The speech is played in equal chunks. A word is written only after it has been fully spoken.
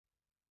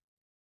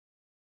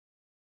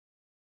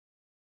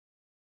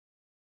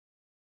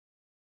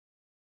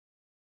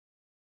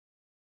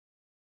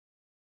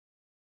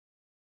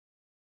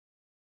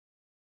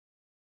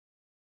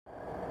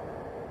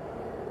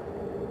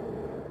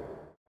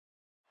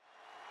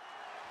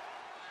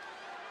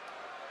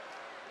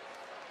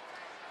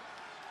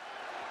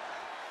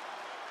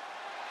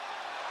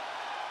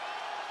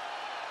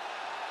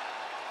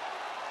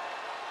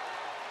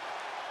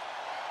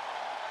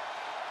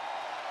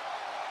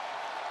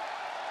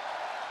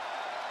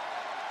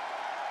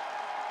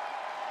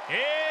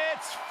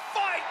It's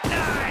fight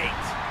night!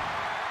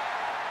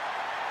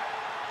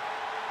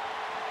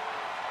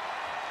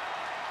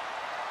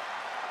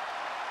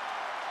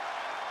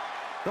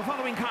 The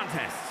following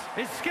contest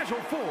is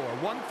scheduled for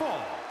one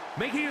fall.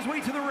 Making his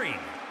way to the ring,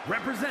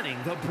 representing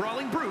the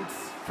Brawling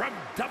Brutes from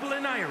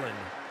Dublin, Ireland,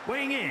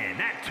 weighing in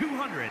at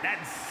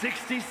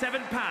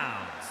 267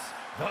 pounds,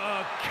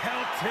 the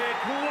Celtic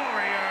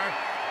Warrior,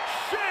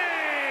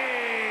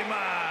 Sheamus!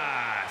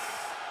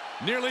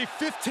 Nearly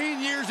 15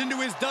 years into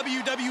his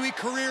WWE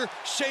career,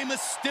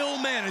 Sheamus still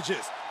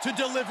manages to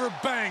deliver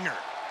banger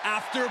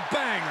after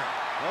banger.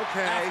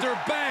 Okay. After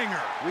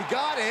banger. We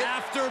got it.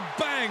 After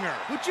banger.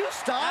 Would you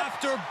stop?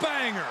 After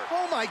banger.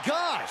 Oh my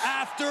gosh.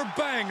 After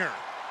banger.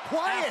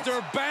 Quiet.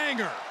 After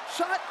banger.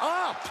 Shut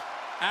up.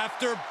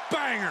 After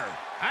banger.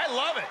 I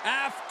love it.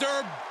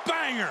 After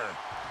banger.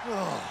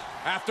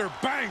 After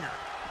banger.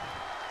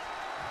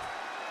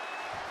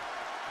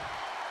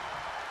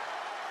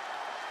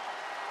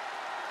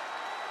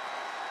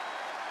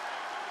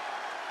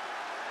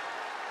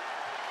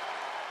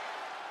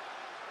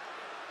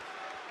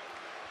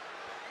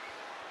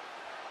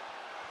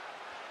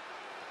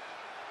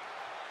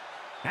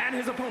 And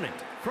his opponent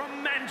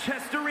from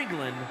Manchester,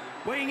 England,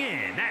 weighing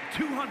in at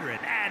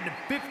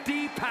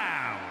 250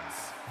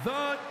 pounds,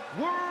 the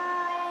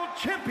World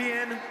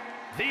Champion,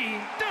 the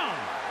Dome.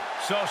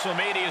 Social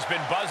media has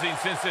been buzzing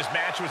since this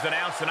match was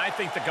announced, and I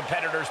think the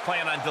competitors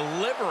plan on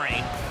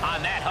delivering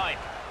on that hype.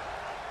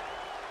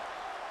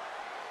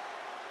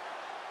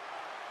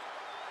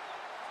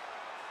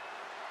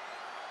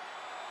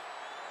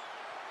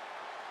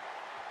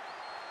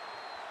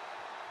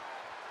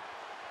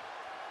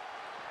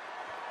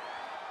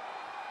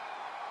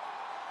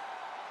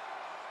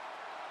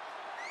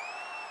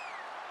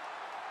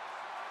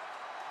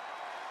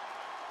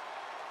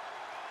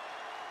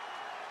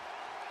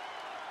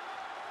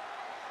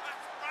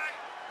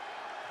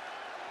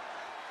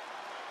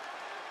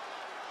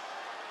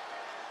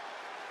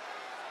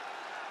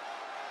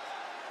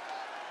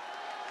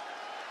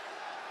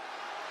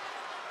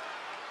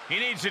 He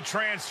needs to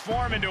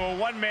transform into a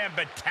one-man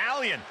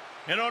battalion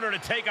in order to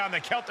take on the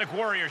Celtic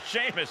Warrior,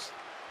 Sheamus.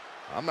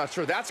 I'm not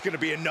sure that's going to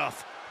be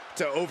enough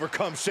to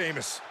overcome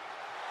Sheamus.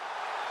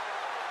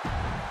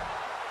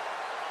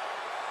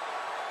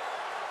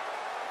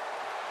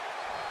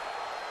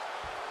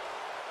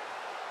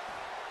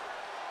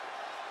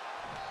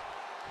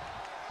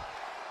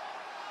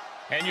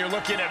 And you're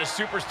looking at a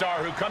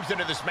superstar who comes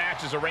into this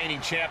match as a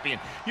reigning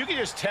champion. You can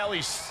just tell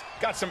he's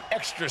got some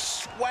extra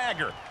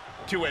swagger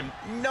to him,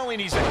 knowing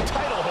he's a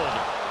title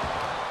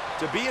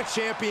holder. To be a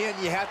champion,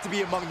 you have to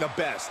be among the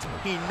best.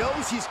 He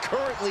knows he's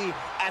currently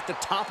at the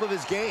top of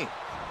his game.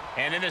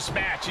 And in this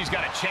match, he's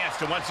got a chance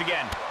to once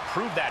again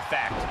prove that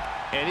fact.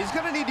 And he's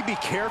going to need to be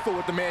careful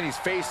with the man he's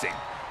facing.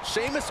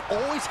 Sheamus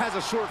always has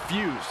a short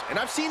fuse, and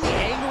I've seen the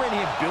anger in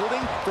him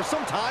building for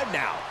some time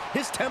now.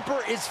 His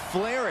temper is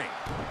flaring.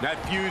 That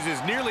fuse is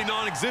nearly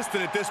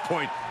non-existent at this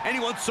point.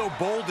 Anyone so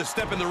bold to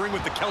step in the ring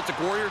with the Celtic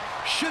Warrior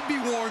should be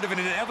warned of an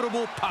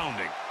inevitable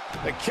pounding.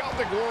 The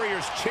Celtic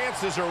Warrior's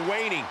chances are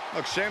waning.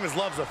 Look, Sheamus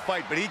loves a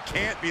fight, but he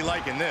can't be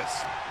liking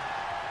this.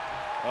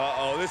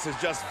 Uh-oh, this is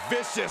just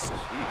vicious.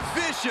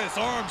 Vicious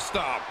arm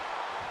stomp.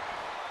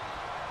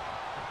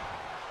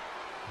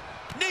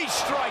 Knee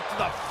strike to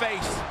the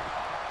face.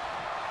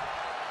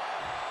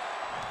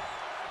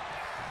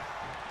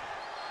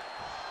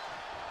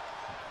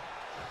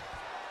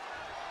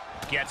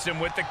 Gets him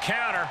with the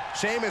counter.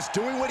 Sheamus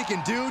doing what he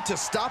can do to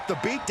stop the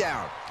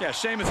beatdown. Yeah,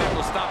 Sheamus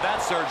able to stop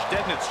that surge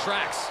dead in its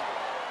tracks.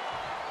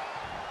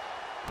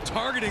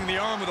 Targeting the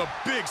arm with a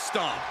big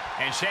stomp.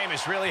 And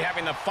Sheamus really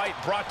having the fight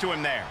brought to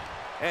him there.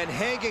 And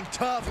hanging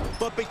tough,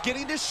 but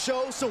beginning to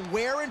show some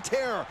wear and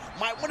tear.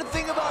 Might want to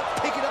think about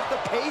picking up the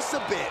pace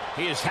a bit.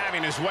 He is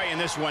having his way in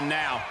this one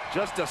now.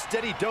 Just a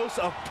steady dose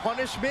of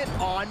punishment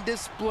on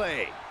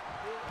display.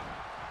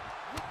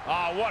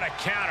 Oh, what a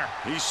counter.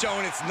 He's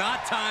showing it's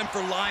not time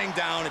for lying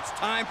down. It's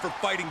time for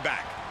fighting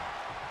back.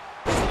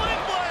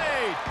 Sling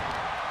blade!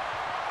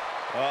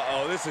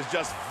 Uh-oh, this is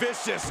just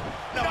vicious.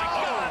 No,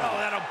 oh,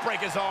 that'll break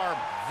his arm.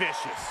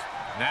 Vicious.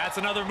 That's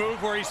another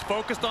move where he's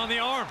focused on the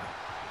arm.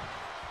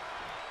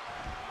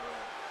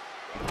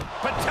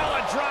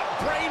 Patella drop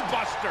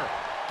brainbuster.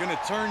 Gonna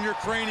turn your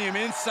cranium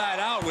inside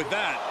out with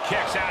that.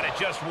 Kicks out at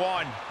just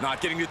one. Not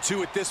getting to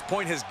two at this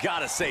point has got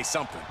to say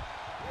something.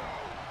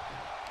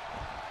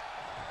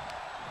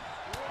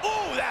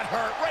 Ooh, that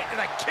hurt right to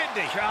the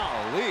kidney.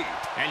 Golly.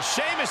 And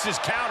Sheamus is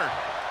countered.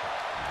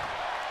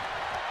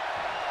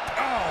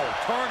 Oh,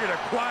 target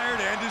acquired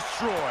and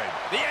destroyed.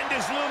 The end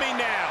is looming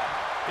now.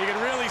 He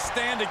can really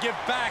stand to give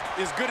back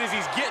as good as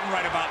he's getting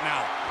right about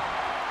now.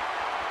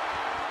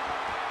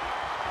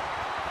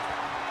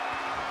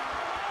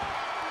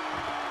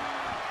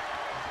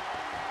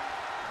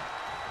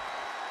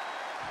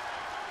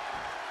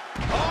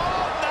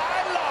 All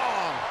night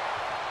long.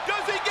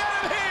 Does he get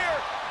him here?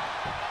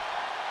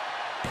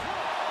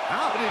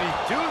 How did he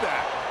do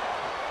that?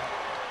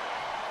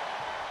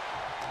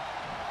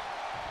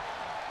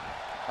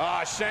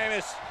 Ah,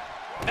 Sheamus.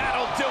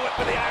 That'll do it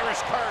for the Irish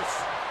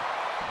curse.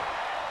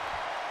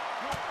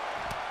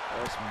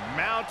 Just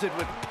mounted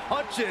with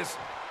punches.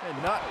 And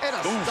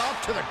a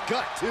stomp to the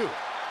gut, too.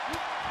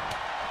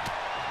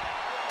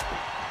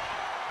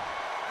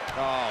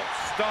 Oh,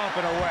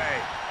 stomping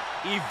away.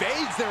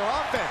 Evades their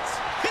offense.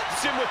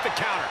 Hits him with the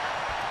counter.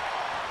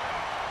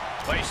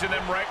 Placing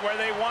them right where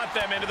they want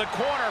them, into the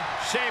corner.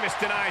 Sheamus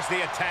denies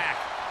the attack.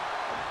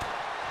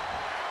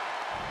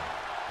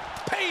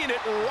 Paying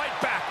it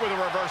right back with a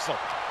reversal.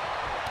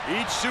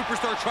 Each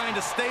superstar trying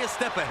to stay a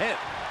step ahead.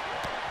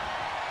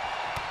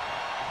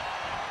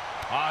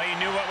 Oh, he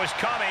knew what was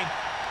coming.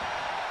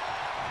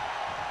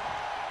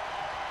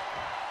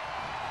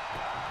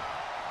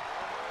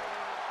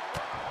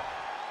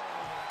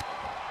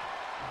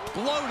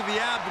 Blow to the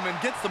abdomen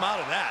gets them out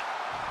of that.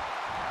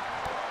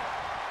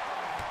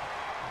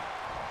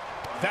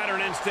 Veteran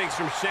instincts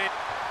from Sheamus.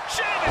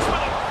 Sheamus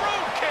with a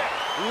broom kick.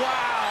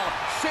 Wow.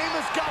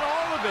 Sheamus got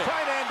all of it.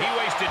 He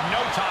wasted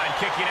no time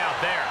kicking out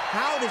there.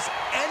 How does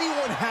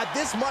anyone have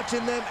this much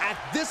in them at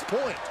this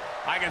point?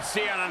 I can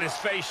see it on his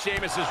face.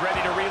 Sheamus is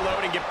ready to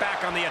reload and get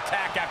back on the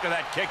attack after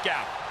that kick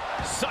out.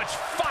 Such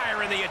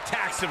fire in the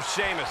attacks of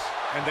Sheamus.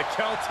 And the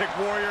Celtic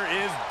Warrior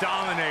is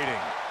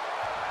dominating.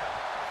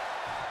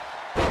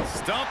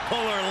 Stump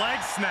puller leg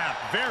snap,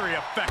 very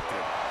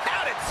effective.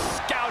 Had it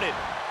scouted.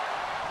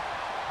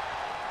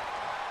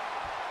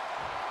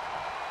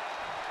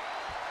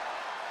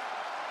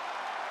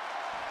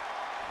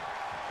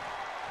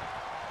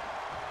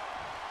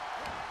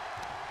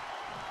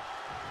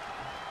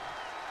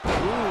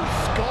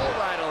 Skull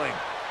rattling.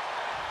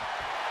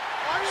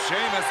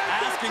 Sheamus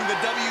asking the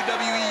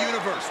WWE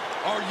Universe,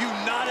 are you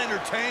not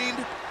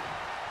entertained?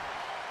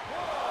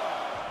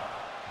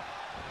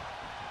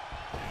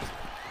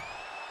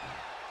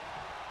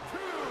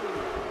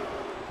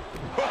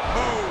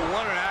 Oh,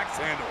 what an axe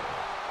handle.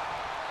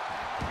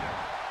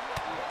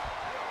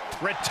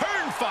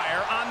 Return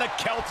fire on the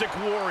Celtic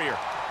Warrior.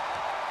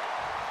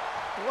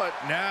 What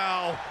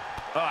now?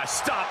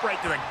 Stop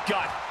right to the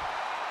gut.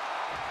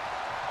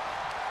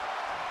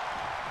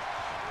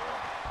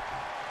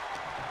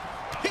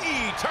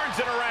 He turns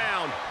it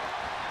around.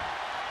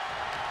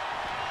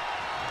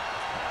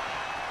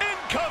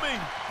 Incoming.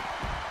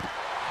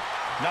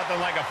 Nothing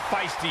like a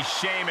feisty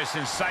Sheamus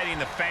inciting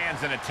the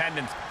fans in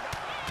attendance.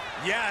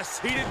 Yes,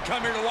 he didn't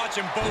come here to watch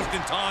him boast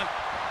and taunt.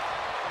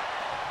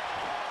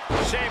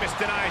 Sheamus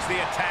denies the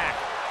attack.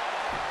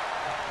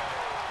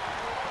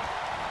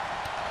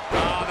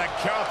 Oh, the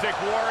Celtic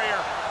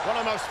Warrior, one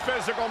of the most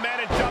physical men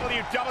in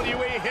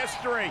WWE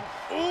history.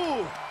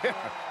 Ooh,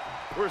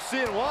 we're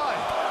seeing why.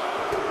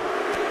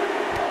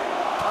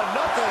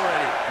 Enough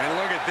already. And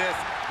look at this,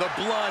 the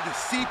blood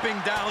seeping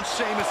down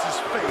Sheamus's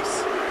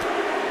face.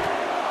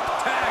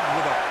 Tagged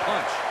with a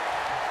punch.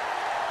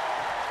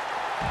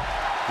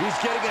 He's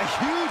getting a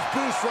huge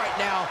boost right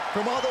now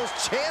from all those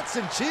chants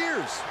and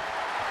cheers.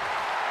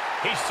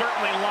 He's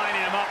certainly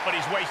lining him up, but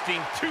he's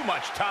wasting too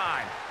much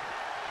time.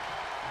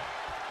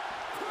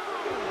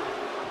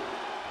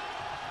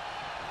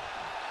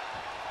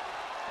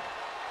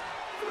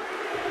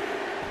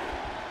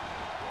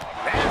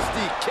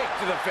 Nasty kick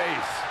to the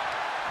face.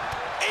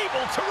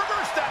 Able to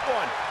reverse that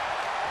one.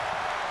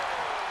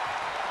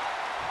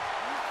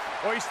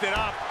 Hoisted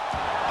up.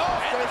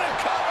 Oh, Into the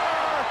cover.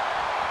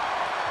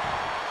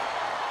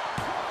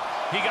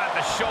 He got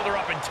the shoulder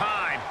up in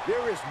time.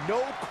 There is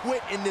no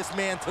quit in this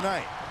man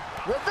tonight.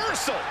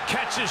 Reversal.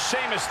 Catches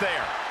Sheamus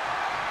there.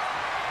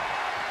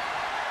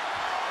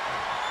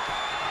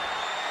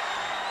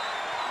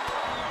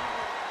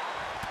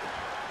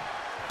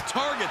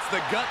 Targets the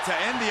gut to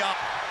end the op.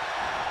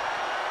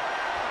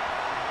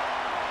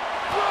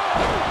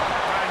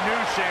 I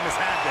knew Sheamus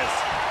had this.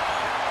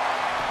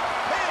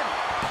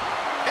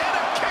 And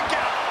a kick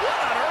out. What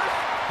on earth?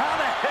 How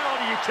the hell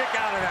do you kick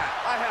out of that?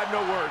 I have no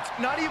words.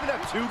 Not even a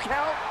 2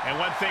 count? And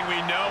one thing we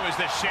know is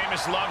that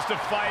Sheamus loves to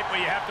fight, but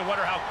you have to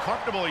wonder how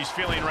comfortable he's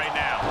feeling right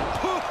now.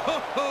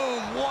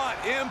 What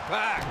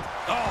impact.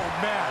 Oh,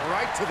 man.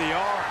 Right to the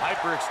arm.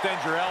 Hyperextend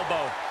your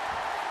elbow.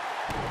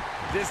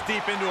 This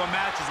deep into a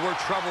match is where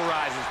trouble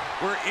rises,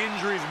 where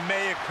injuries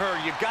may occur.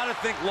 You've got to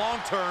think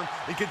long-term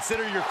and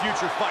consider your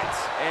future fights.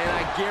 And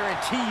I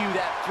guarantee you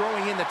that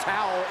throwing in the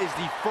towel is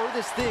the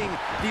furthest thing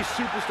these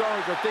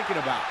superstars are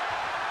thinking about.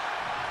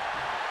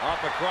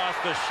 Up across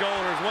the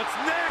shoulders. What's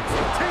next?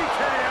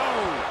 TKO.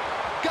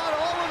 Got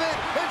all of it,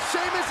 and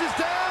Sheamus is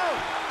down.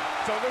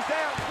 Shoulders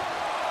down.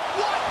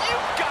 What?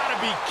 You've got to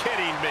be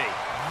kidding me.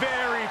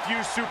 Very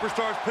few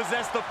superstars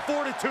possess the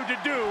fortitude to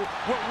do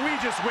what we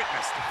just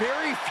witnessed.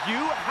 Very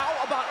few? How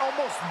about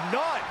almost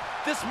none?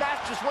 This match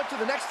just went to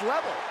the next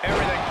level.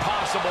 Everything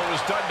possible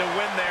was done to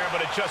win there,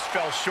 but it just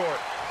fell short.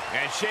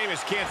 And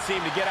Sheamus can't seem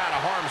to get out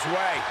of harm's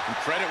way. And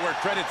credit where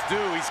credit's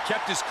due. He's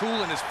kept his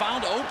cool and has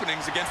found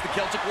openings against the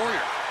Celtic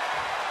Warrior.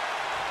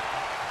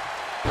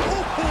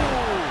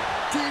 Ooh,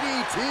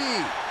 DDT.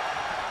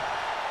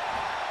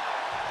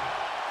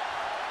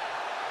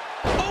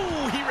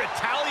 Oh, he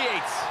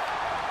retaliates.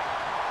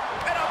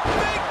 And a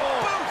big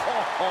boot.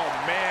 Oh,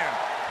 man.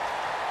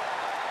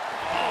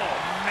 Oh,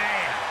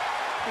 man.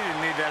 He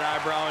didn't need that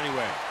eyebrow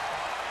anyway.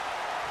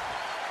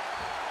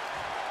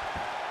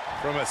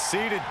 From a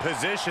seated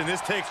position,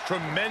 this takes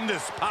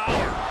tremendous power.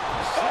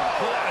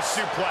 Oh, what a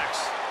suplex.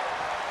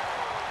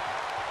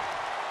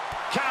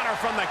 Counter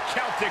from the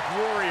Celtic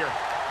Warrior.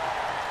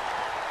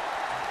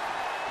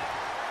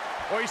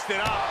 Hoisted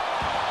up,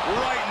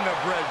 right in the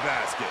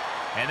breadbasket.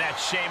 And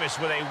that's Sheamus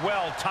with a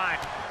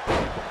well-timed.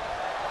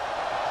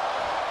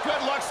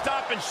 Good luck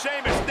stopping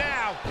Sheamus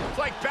now. It's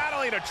like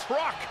battling a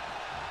truck.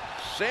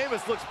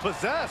 Sheamus looks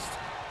possessed.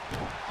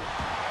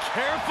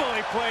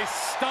 Carefully placed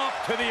stomp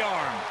to the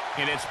arm.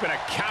 And it's been a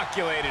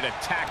calculated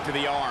attack to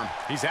the arm.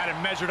 He's had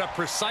it measured up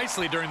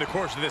precisely during the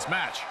course of this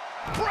match.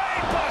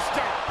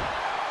 Brainbuster!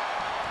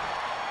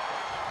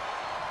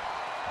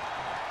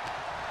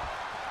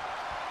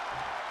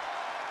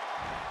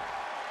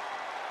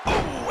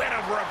 Oh, and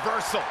a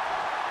reversal.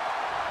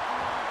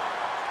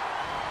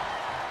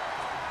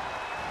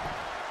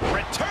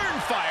 Return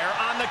fire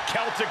on the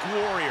Celtic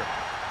Warrior.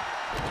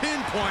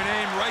 Pinpoint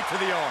aim right to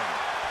the arm.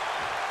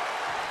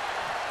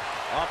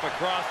 Up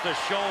across the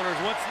shoulders.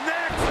 What's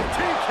next?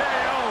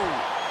 TKO.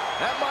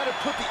 That might have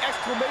put the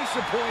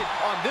exclamation point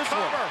on this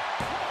Cover. one.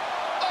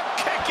 A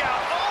kick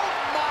out. Oh,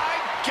 my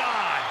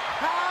God.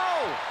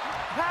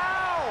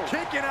 How?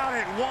 Kicking out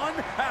at one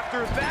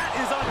after that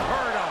is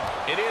unheard of.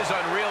 It is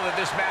unreal that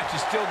this match is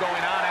still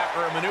going on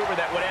after a maneuver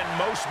that would end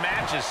most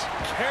matches.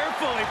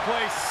 Carefully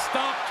placed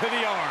stomp to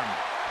the arm.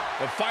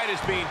 The fight is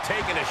being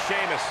taken to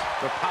Sheamus.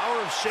 The power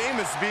of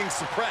Sheamus being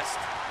suppressed.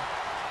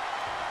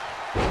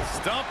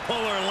 Stump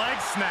puller leg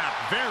snap.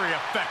 Very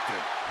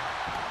effective.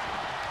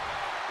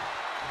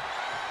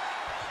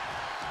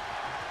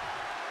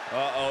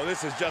 Uh-oh,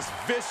 this is just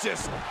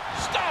vicious.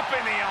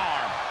 Stomping the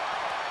arm.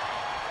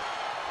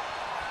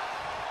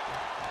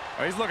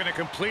 Oh, he's looking to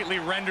completely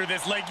render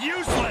this leg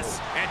useless.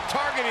 And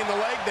targeting the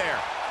leg there.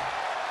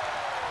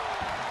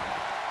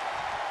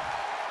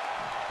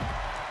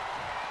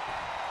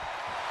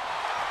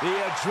 The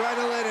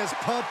adrenaline is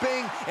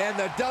pumping, and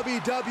the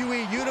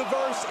WWE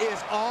Universe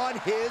is on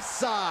his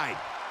side.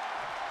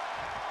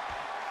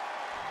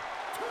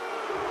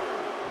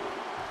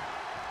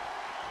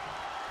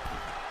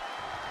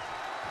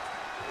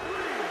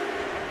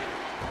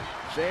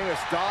 Sheamus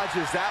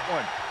dodges that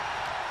one.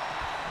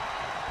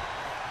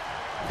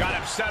 Got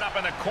him set up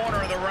in the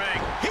corner of the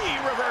ring. He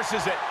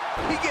reverses it.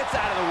 He gets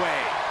out of the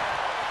way.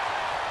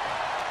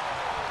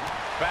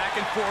 Back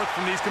and forth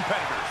from these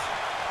competitors.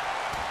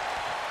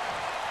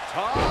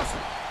 Toss.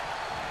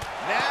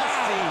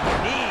 Nasty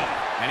knee.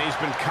 And he's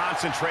been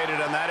concentrated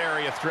on that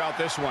area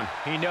throughout this one.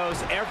 He knows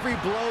every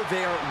blow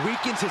there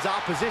weakens his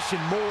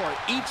opposition more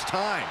each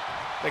time.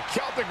 The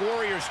Celtic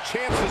Warrior's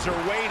chances are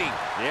waning.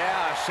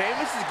 Yeah,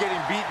 Sheamus is getting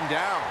beaten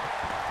down.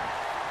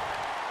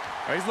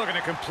 Oh, he's looking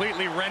to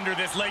completely render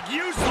this leg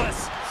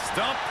useless.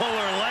 Stump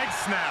puller leg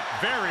snap.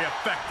 Very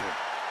effective.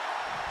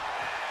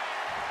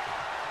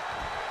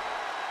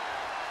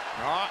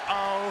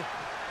 Uh-oh.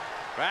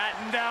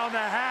 Batten down the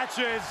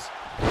hatches.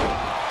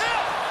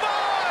 F5!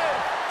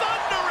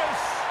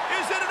 Thunderous!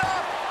 Is it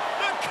enough?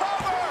 The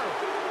cover!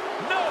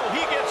 No,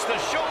 he gets the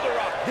shoulder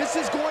up. This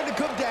is going to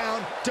come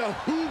down to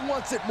who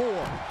wants it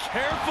more.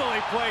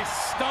 Carefully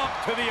placed stomp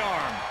to the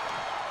arm.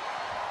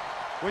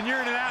 When you're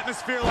in an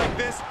atmosphere like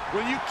this,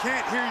 when you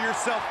can't hear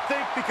yourself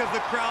think because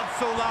the crowd's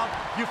so loud,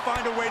 you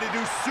find a way to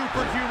do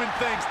superhuman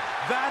things.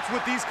 That's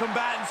what these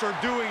combatants are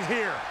doing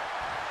here.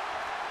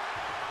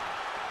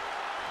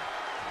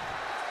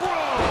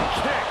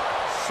 Kick.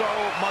 So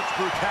much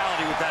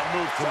brutality with that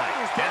move tonight.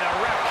 And the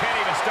ref can't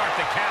even start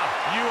the count.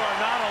 You are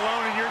not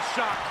alone in your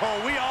shock, Cole.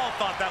 We all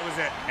thought that was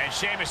it. And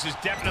Sheamus is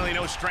definitely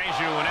no stranger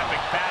to an epic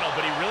battle,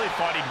 but he really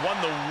thought he'd won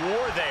the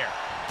war there.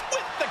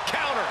 With the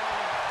counter.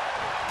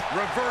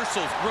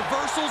 Reversals,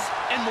 reversals,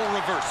 and more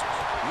reversals.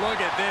 Look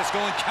at this,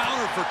 going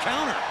counter for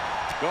counter.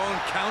 Going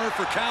counter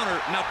for counter.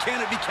 Now, can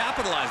it be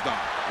capitalized on?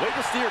 Way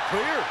to steer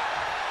clear.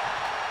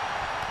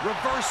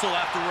 Reversal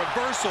after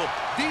reversal.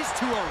 These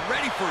two are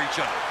ready for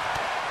each other.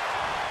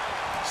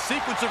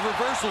 Sequence of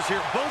reversals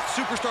here. Both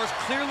superstars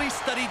clearly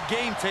studied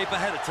game tape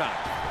ahead of time.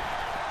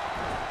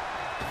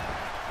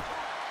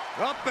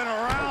 Up and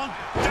around,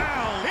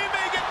 down. He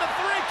may get the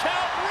 3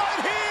 count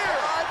right here.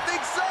 I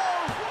think so.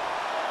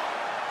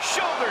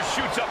 Shoulder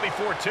shoots up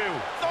before 2.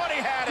 Thought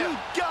he had him. You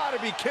gotta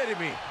be kidding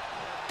me.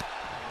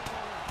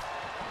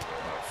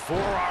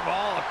 Forearm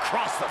all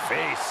across the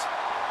face.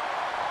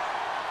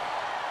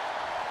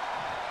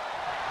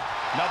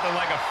 Nothing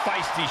like a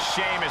feisty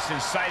Sheamus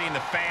inciting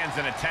the fans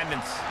in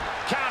attendance.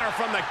 Counter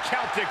from the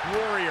Celtic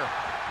Warrior.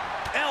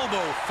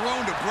 Elbow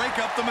thrown to break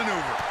up the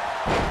maneuver.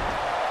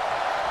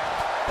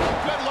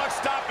 Good luck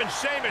stopping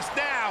Sheamus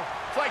now.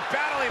 It's like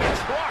battling a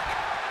truck.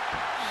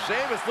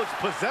 Sheamus looks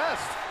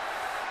possessed.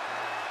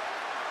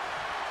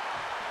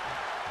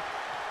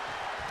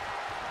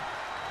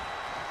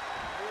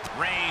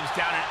 Range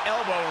down an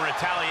elbow in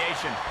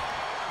retaliation.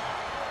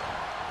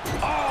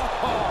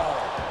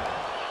 Oh!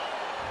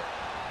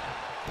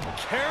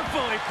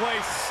 Carefully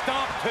placed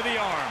stomp to the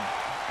arm.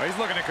 Oh, he's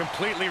looking to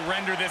completely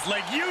render this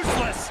leg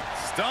useless.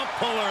 Stump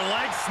puller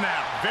leg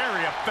snap.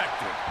 Very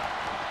effective.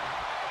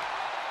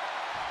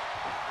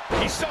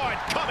 He saw it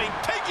coming,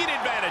 taking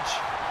advantage.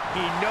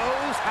 He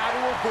knows how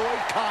to avoid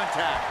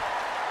contact.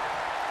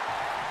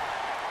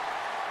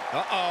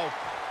 Uh-oh.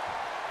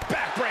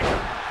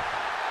 Backbreaker.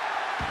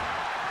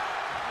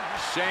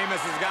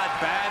 Sheamus has got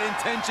bad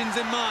intentions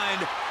in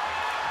mind.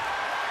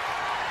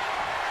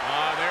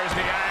 There's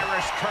the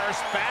Irish curse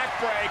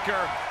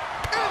backbreaker.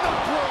 And the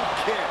brogue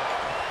kick.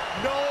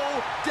 No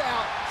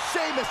doubt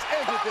Sheamus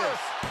ended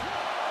this.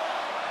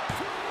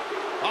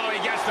 Oh, he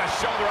gets the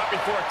shoulder up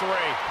before 3.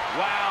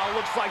 Wow,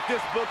 looks like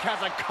this book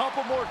has a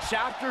couple more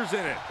chapters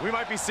in it. We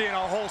might be seeing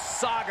a whole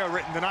saga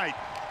written tonight.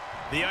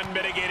 The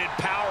unmitigated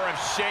power of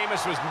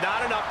Sheamus was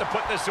not enough to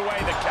put this away.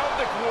 The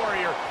Celtic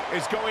Warrior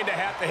is going to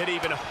have to hit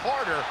even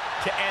harder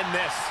to end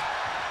this.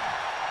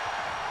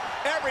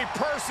 Every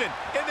person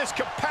in this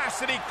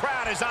capacity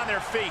crowd is on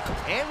their feet.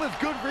 And with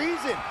good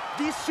reason.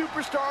 These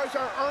superstars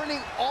are earning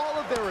all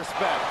of their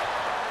respect.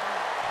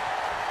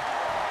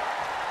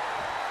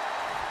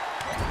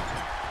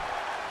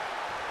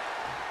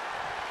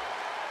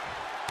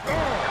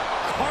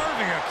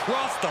 Carving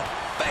across the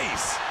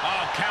face.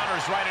 Oh,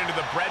 counters right into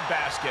the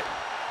breadbasket.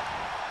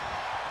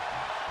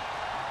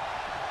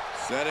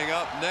 Setting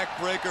up neck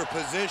breaker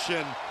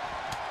position.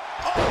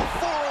 Oh,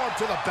 forearm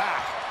to the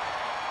back.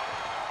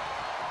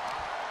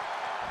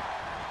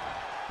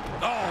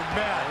 Oh,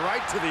 man,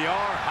 right to the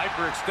arm.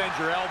 Hyperextend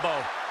your elbow.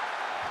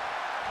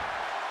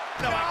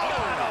 No,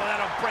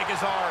 that'll break his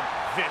arm.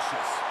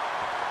 Vicious.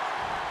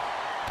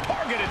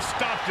 Targeted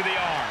stomp to the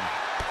arm.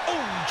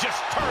 Oh,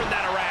 just turn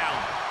that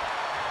around.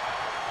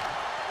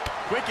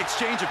 Quick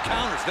exchange of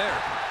counters there.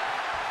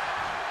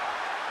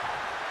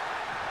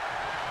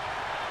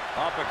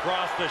 Up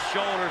across the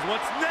shoulders.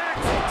 What's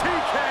next?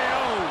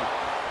 TKO.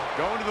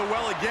 Going to the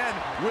well again.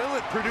 Will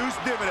it produce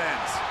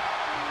dividends?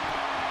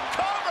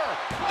 Cover!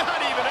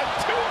 Not even a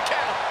 2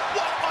 count.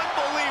 What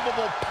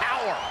unbelievable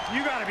power.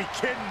 You gotta be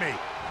kidding me.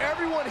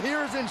 Everyone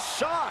here is in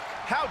shock.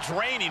 How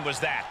draining was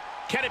that?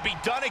 Can it be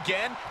done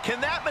again? Can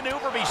that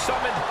maneuver be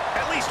summoned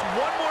at least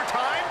one more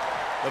time?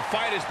 The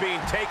fight is being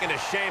taken to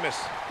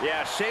Sheamus.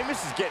 Yeah,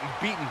 Sheamus is getting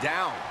beaten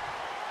down.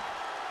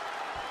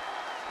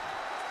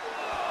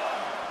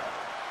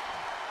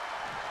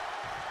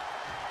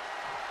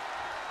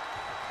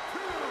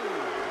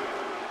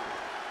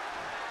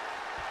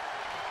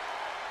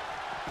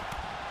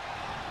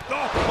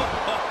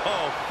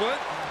 Foot,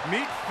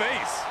 meet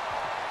face.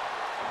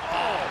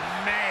 Oh,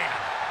 man.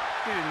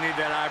 He didn't need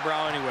that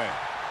eyebrow anyway.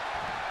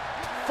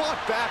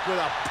 Fought back with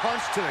a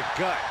punch to the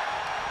gut.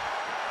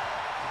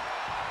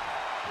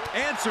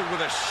 Answered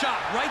with a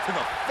shot right to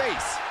the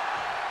face.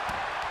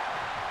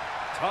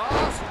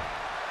 Tossed.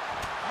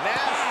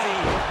 Nasty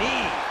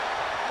knee.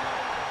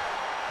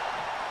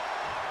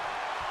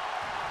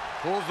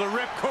 Pulls the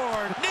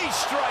ripcord. Knee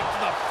strike to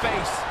the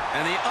face.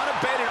 And the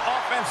unabated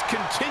offense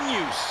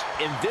continues.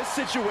 In this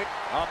situation.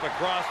 Up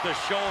across the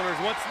shoulders.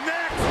 What's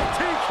next?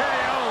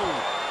 TKO.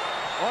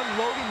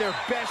 Unloading their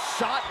best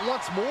shot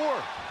once more.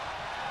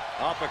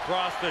 Up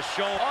across the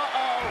shoulder.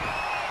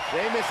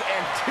 Sheamus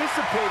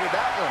anticipated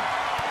that one.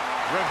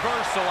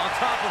 Reversal on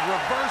top of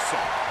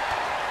reversal.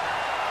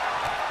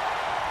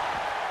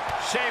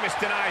 Sheamus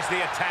denies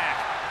the attack.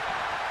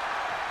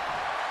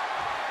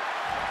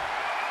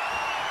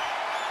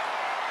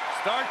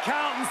 Start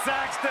counting,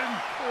 Saxton.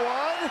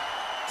 1,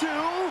 2,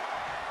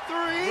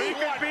 3. We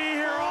could be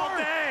here all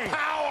day.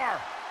 Power.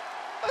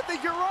 I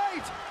think you're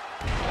right.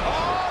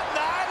 All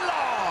night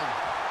long.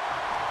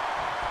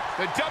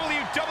 The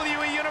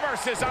WWE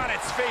Universe is on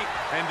its feet.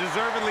 And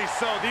deservedly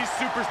so. These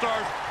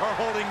superstars are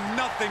holding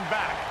nothing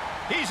back.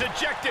 He's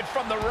ejected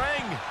from the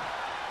ring.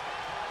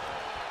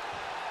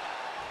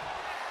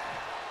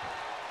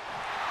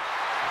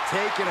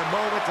 Taking a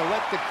moment to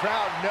let the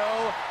crowd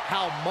know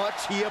how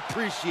much he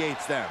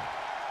appreciates them.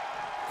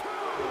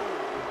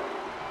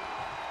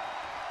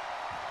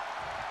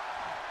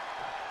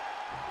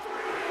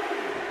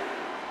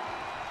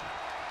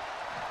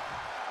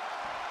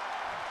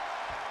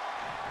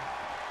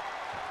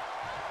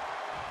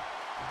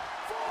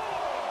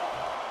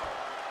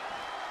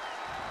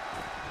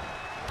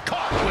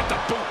 Caught with the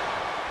boot.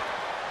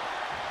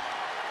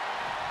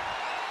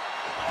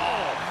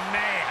 Oh,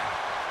 man.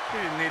 He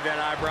didn't need that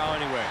eyebrow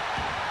anyway.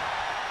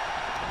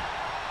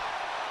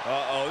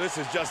 Uh-oh, this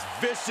is just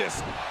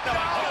vicious. No,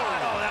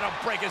 that'll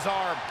break his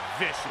arm.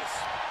 Vicious.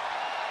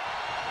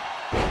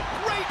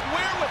 Great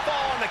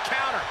wherewithal on the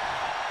counter.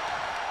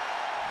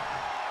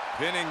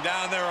 Pinning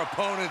down their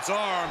opponent's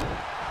arm.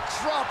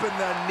 Dropping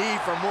the knee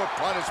for more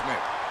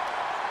punishment.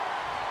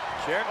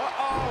 Chair.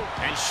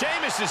 And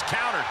Sheamus is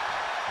countered.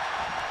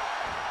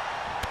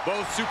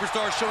 Both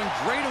superstars showing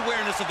great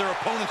awareness of their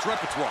opponent's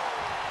repertoire.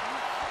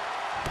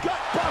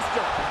 Gut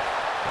buster.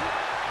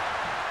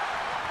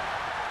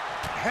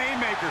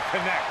 Haymaker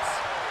connects.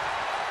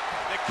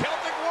 The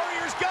Celtic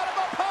Warriors got him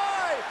up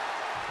high.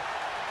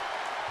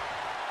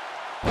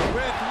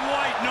 With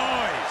white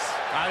noise.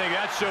 I think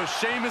that shows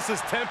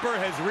Sheamus's temper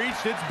has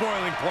reached its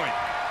boiling point.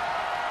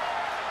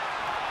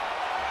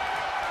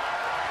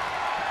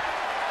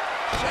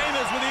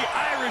 Sheamus with the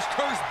Irish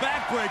curse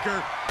backbreaker.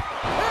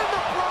 And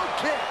the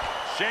brogue kick.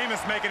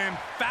 Sheamus making an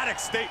emphatic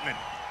statement.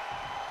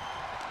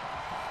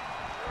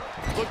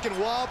 Looking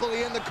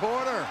wobbly in the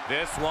corner.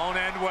 This won't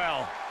end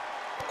well.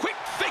 Quick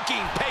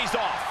thinking pays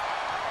off.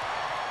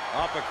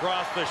 Up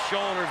across the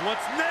shoulders.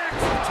 What's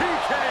next?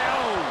 TKO.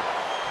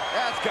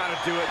 That's got to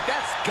do it.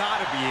 That's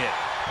got to be it.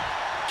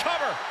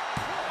 Cover.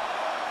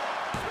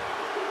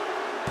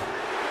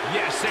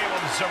 Yes, able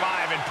to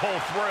survive and pull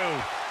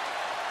through.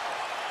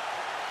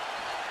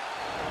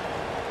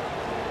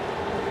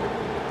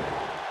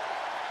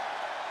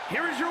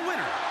 Here is your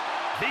winner,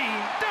 the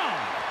Dome.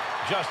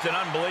 Just an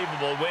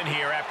unbelievable win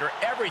here after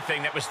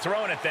everything that was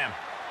thrown at them.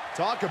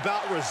 Talk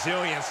about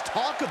resilience.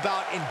 Talk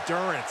about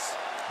endurance.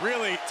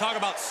 Really, talk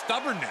about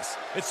stubbornness.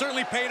 It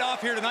certainly paid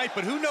off here tonight,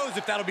 but who knows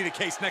if that'll be the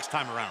case next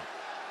time around.